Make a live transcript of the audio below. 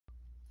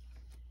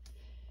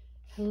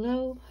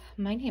Hello,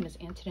 my name is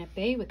Antoinette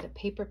Bay with the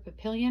Paper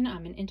Pavilion.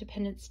 I'm an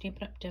independent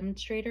Stampin' Up!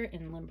 Demonstrator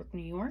in Lynbrook,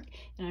 New York,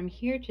 and I'm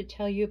here to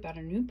tell you about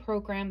a new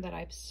program that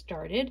I've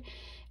started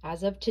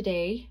as of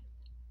today,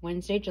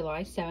 Wednesday,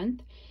 July 7th.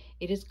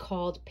 It is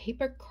called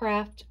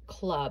PaperCraft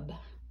Club.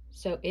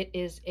 So it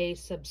is a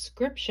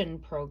subscription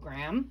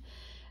program,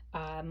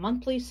 a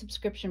monthly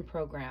subscription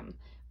program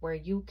where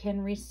you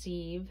can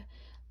receive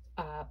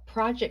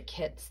project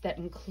kits that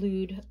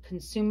include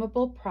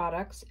consumable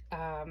products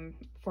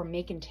for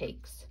make and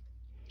takes.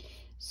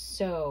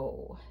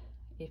 So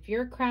if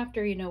you're a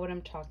crafter, you know what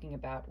I'm talking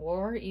about,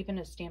 or even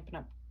a Stampin'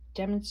 Up!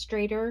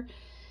 Demonstrator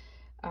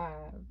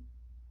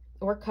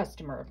or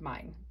customer of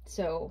mine,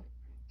 so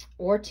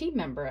or team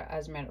member,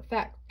 as a matter of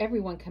fact,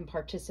 everyone can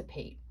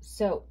participate.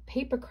 So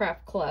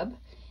PaperCraft Club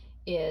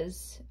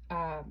is,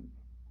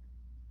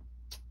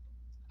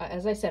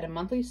 as I said, a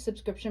monthly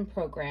subscription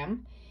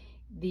program.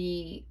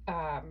 These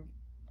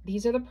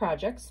are the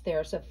projects.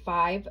 There's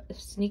 5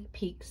 sneak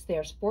peeks.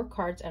 There's 4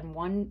 cards and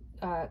 1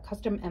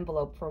 custom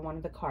envelope for one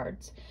of the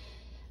cards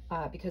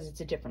because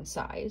it's a different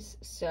size.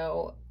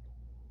 So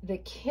the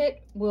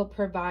kit will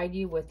provide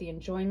you with the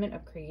enjoyment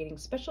of creating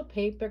special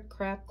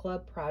PaperCraft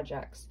Club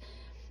projects,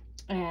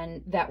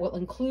 and that will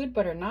include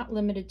but are not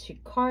limited to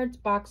cards,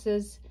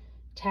 boxes,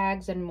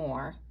 tags, and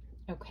more.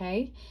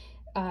 Okay.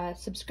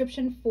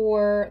 Subscription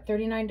for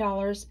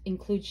 $39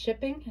 includes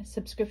shipping.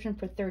 Subscription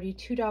for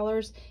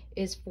 $32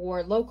 is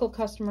for local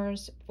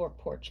customers for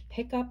porch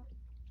pickup.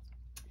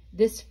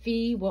 This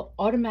fee will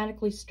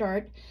automatically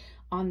start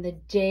on the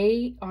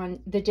day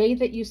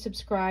that you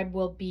subscribe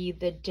will be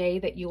the day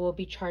that you will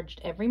be charged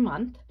every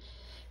month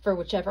for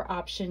whichever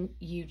option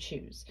you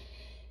choose.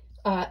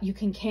 You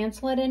can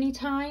cancel at any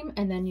time,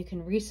 and then you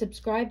can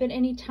resubscribe at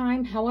any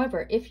time.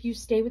 However, if you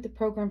stay with the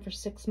program for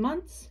 6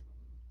 months,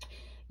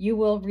 you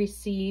will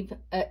receive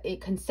a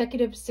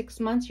consecutive 6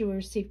 months. You will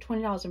receive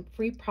 $20 in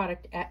free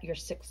product at your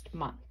 6th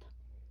month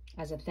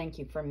as a thank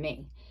you from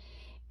me.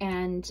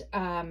 And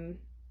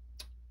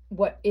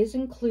what is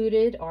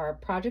included are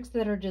projects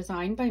that are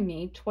designed by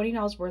me,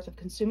 $20 worth of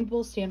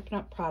consumable Stampin'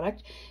 Up!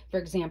 Product, for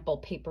example,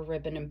 paper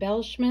ribbon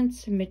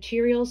embellishments,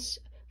 materials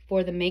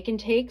for the make and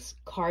takes,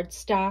 card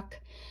stock,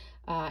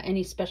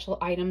 any special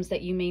items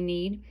that you may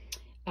need.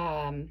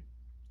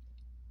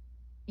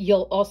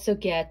 You'll also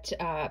get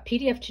a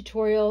PDF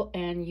tutorial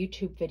and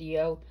YouTube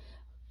video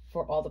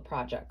for all the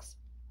projects.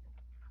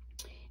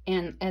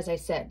 And as I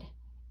said,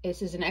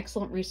 this is an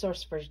excellent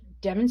resource for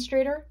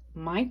demonstrator,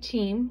 my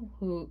team,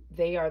 who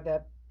they are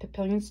the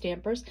Pavilion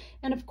Stampers,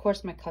 and of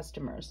course my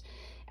customers.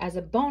 As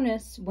a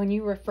bonus, when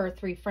you refer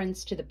 3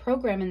 friends to the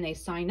program and they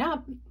sign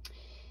up,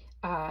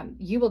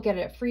 you will get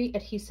a free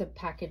adhesive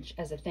package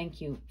as a thank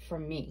you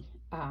from me.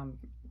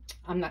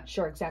 I'm not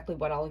sure exactly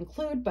what I'll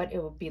include, but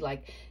it will be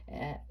like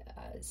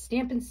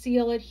stamp and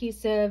seal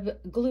adhesive,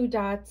 glue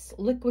dots,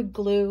 liquid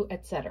glue,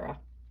 etc.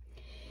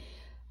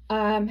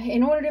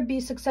 In order to be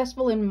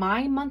successful in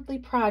my monthly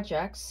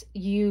projects,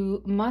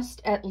 you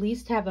must at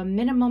least have a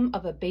minimum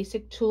of a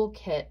basic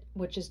toolkit,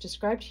 which is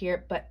described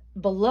here, but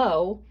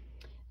below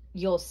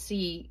you'll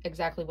see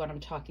exactly what I'm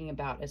talking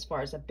about as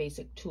far as a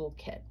basic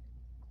toolkit.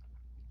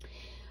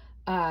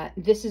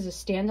 This is a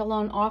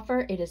standalone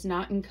offer. It is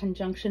not in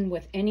conjunction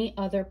with any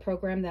other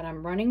program that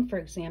I'm running, for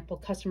example,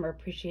 customer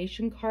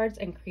appreciation cards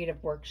and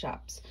creative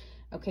workshops.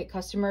 Okay,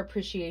 customer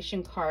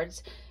appreciation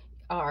cards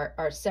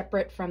are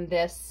separate from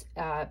this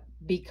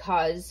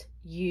because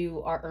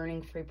you are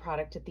earning free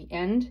product at the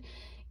end,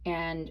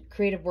 and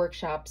creative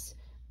workshops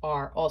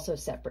are also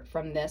separate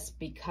from this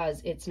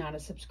because it's not a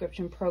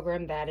subscription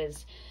program. That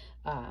is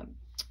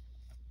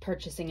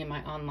purchasing in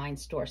my online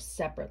store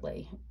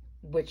separately,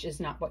 which is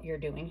not what you're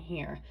doing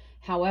here.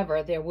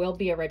 However, there will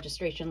be a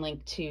registration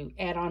link to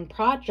add on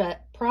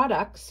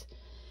products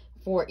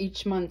for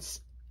each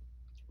month's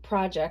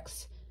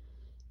projects,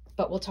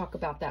 but we'll talk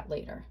about that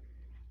later.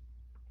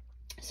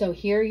 So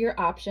here are your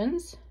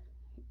options.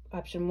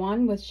 Option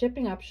 1 with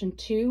shipping, option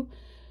 2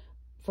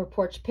 for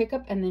porch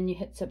pickup, and then you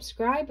hit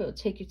subscribe. It will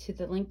take you to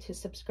the link to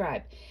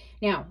subscribe.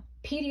 Now,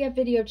 PDF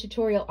video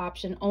tutorial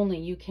option only.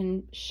 You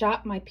can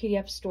shop my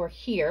PDF store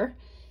here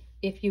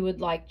if you would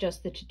like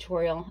just the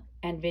tutorial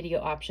and video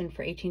option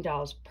for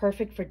 $18.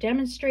 Perfect for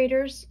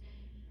demonstrators.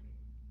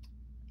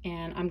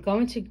 And I'm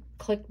going to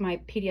click my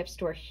PDF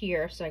store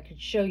here so I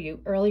could show you.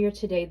 Earlier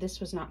today,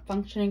 this was not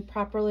functioning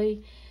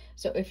properly.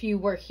 So if you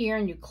were here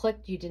and you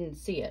clicked, you didn't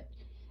see it.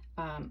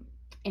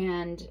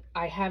 And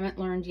I haven't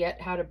learned yet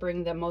how to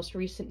bring the most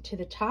recent to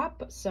the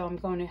top, so I'm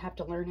going to have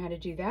to learn how to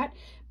do that.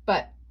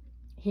 But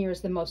here's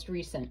the most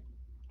recent.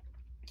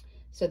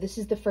 So this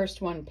is the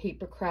first one,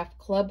 PaperCraft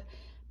Club,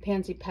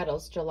 Pansy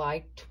Petals,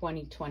 July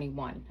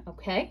 2021.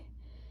 Okay,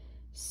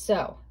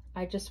 so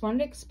I just wanted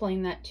to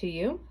explain that to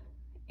you.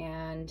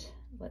 And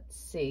let's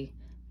see,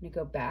 I'm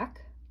gonna go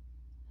back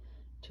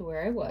to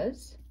where I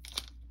was,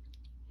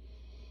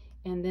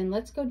 and then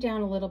let's go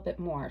down a little bit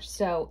more.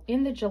 So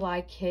in the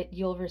July kit,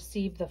 you'll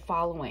receive the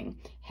following: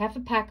 half a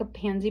pack of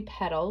Pansy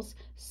Petals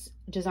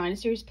Designer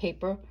Series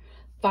paper,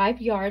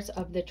 5 yards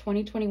of the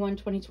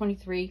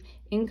 2021-2023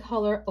 in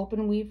color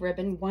open weave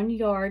ribbon, 1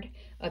 yard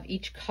of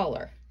each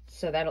color.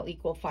 So that'll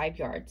equal 5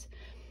 yards.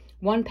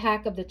 1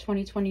 pack of the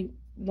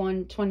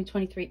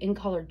 2021-2023 in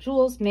color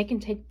jewels, make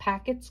and take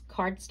packets,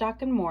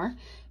 cardstock, and more.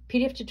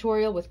 PDF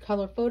tutorial with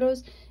color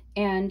photos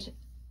and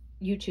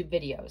YouTube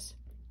videos.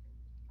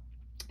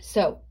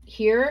 So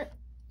here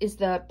is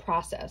the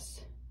process.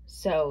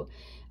 So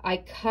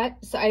I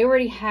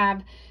already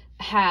have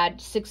had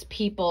 6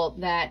 people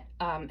that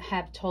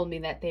have told me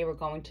that they were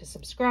going to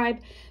subscribe.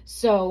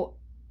 So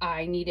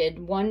I needed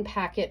 1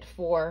 packet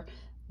for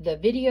the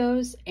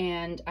videos,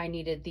 and I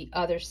needed the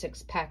other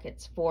 6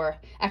 packets for,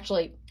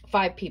 actually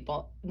 5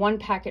 people, 1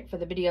 packet for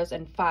the videos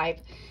and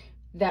 5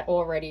 that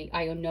already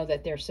I know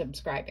that they're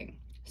subscribing.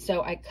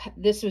 So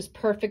this was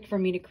perfect for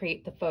me to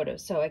create the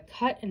photos. So I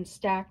cut and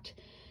stacked,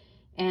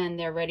 and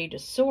they're ready to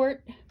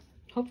sort.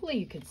 Hopefully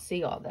you could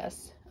see all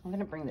this. I'm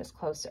gonna bring this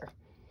closer.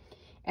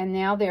 And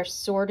now they're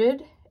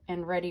sorted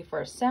and ready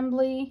for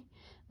assembly,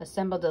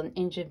 assembled in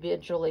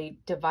individually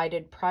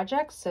divided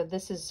projects. So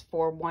this is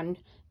for one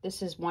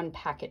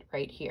packet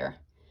right here,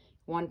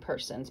 1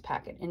 person's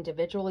packet,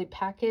 individually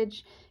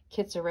packaged.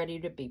 Kits are ready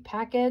to be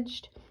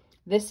packaged.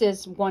 This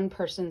is 1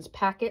 person's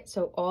packet,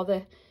 so all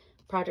the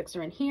projects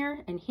are in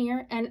here and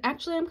here. And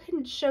actually, I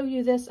can show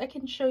you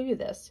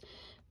this.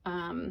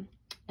 And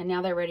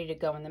now they're ready to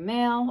go in the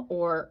mail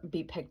or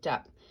be picked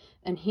up.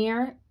 And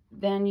here,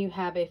 then you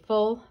have a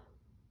full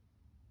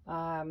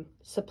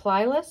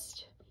supply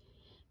list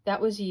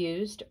that was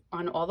used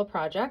on all the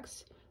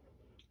projects.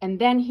 And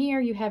then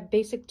here you have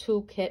basic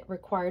toolkit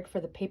required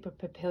for the Paper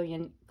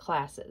Papillion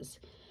classes.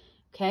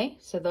 Okay,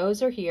 so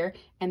those are here.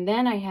 And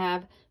then I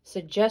have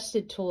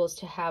suggested tools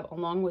to have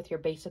along with your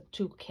basic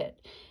toolkit.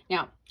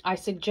 Now, I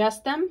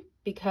suggest them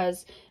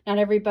because not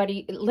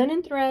everybody,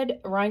 linen thread,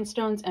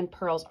 rhinestones, and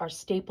pearls are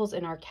staples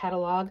in our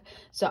catalog.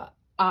 So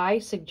I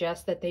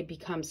suggest that they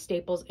become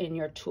staples in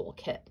your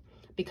toolkit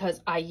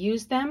because I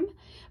use them,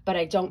 but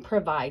I don't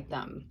provide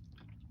them.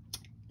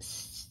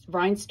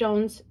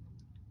 Rhinestones,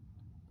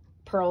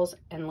 pearls,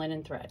 and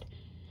linen thread.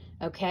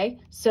 Okay,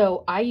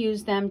 so I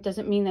use them.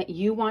 Doesn't mean that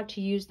you want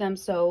to use them,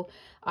 so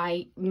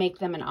I make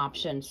them an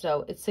option.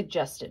 So it's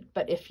suggested.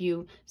 But if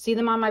you see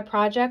them on my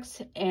projects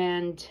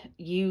and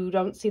you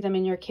don't see them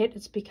in your kit,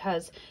 it's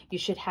because you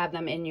should have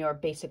them in your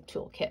basic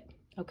toolkit.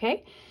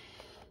 Okay,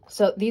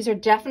 so these are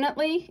the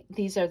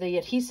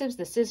adhesives,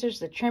 the scissors,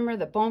 the trimmer,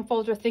 the bone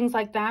folder, things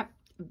like that.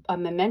 A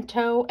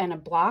memento and a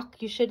block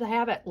you should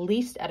have at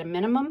least at a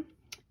minimum.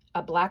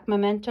 A black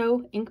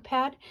memento ink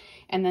pad,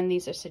 and then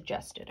these are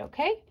suggested.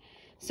 Okay,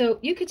 so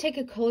you could take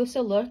a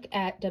closer look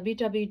at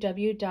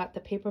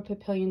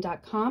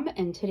www.thepaperpapillion.com,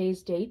 and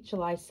today's date,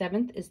 July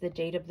 7th, is the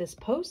date of this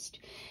post.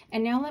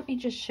 And now let me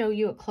just show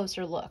you a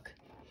closer look.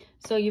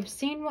 So you've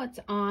seen what's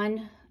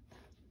on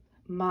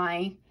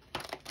my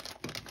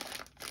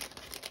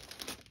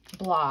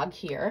blog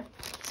here.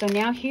 So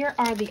now here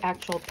are the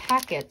actual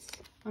packets.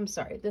 I'm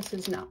sorry, this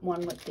is not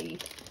one with the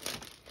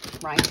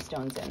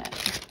rhinestones in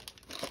it.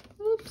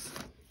 Oops.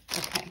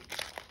 Okay.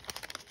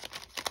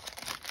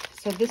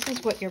 So this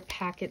is what your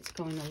packet's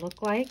going to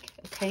look like.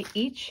 Okay,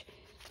 each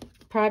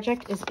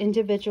project is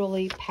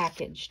individually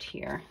packaged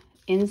here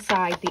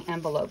inside the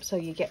envelope. So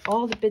you get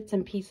all the bits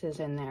and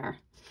pieces in there.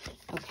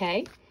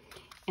 Okay,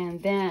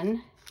 and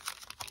then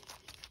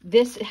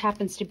this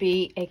happens to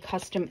be a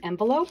custom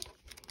envelope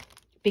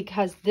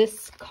because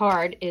this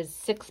card is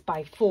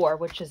 6x4,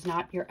 which is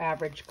not your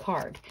average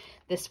card.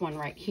 This one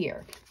right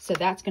here. So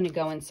that's going to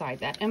go inside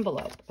that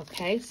envelope.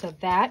 Okay, so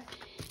that,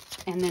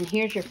 and then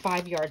here's your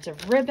 5 yards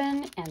of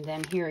ribbon, and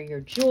then here are your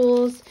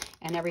jewels,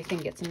 and everything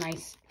gets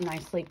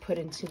nicely put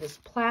into this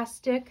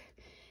plastic,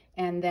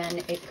 and then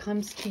it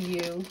comes to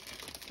you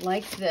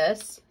like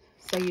this.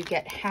 So you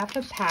get half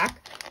a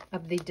pack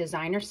of the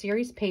designer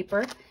series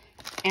paper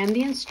and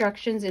the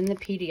instructions in the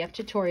PDF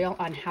tutorial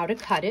on how to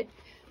cut it.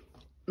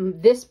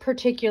 This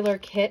particular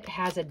kit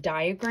has a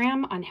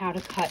diagram on how to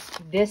cut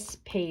this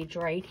page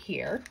right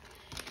here.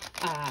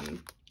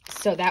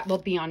 So that will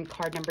be on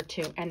card number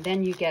 2. And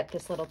then you get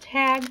this little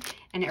tag,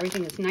 and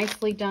everything is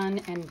nicely done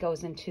and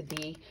goes into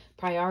the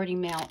priority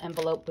mail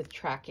envelope with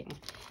tracking.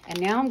 And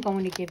now I'm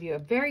going to give you a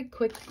very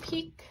quick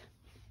peek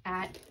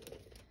at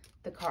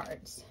the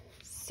cards.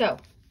 So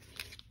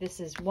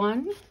this is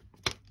 1,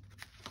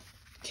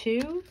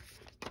 2,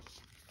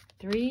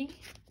 3,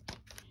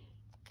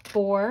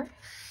 4,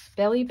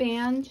 belly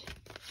band,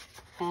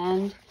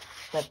 and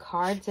the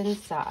cards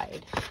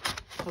inside.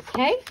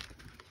 Okay,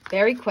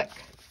 very quick.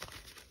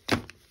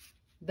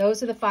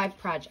 Those are the 5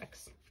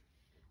 projects.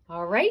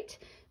 All right,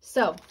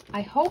 so I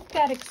hope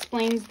that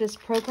explains this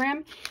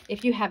program.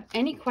 If you have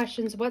any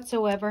questions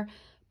whatsoever,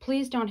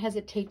 please don't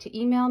hesitate to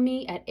email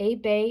me at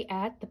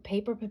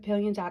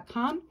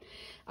abay@thepaperpapillion.com.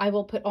 I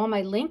will put all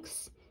my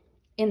links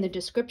in the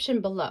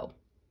description below.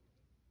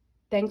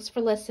 Thanks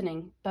for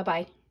listening.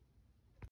 Bye-bye.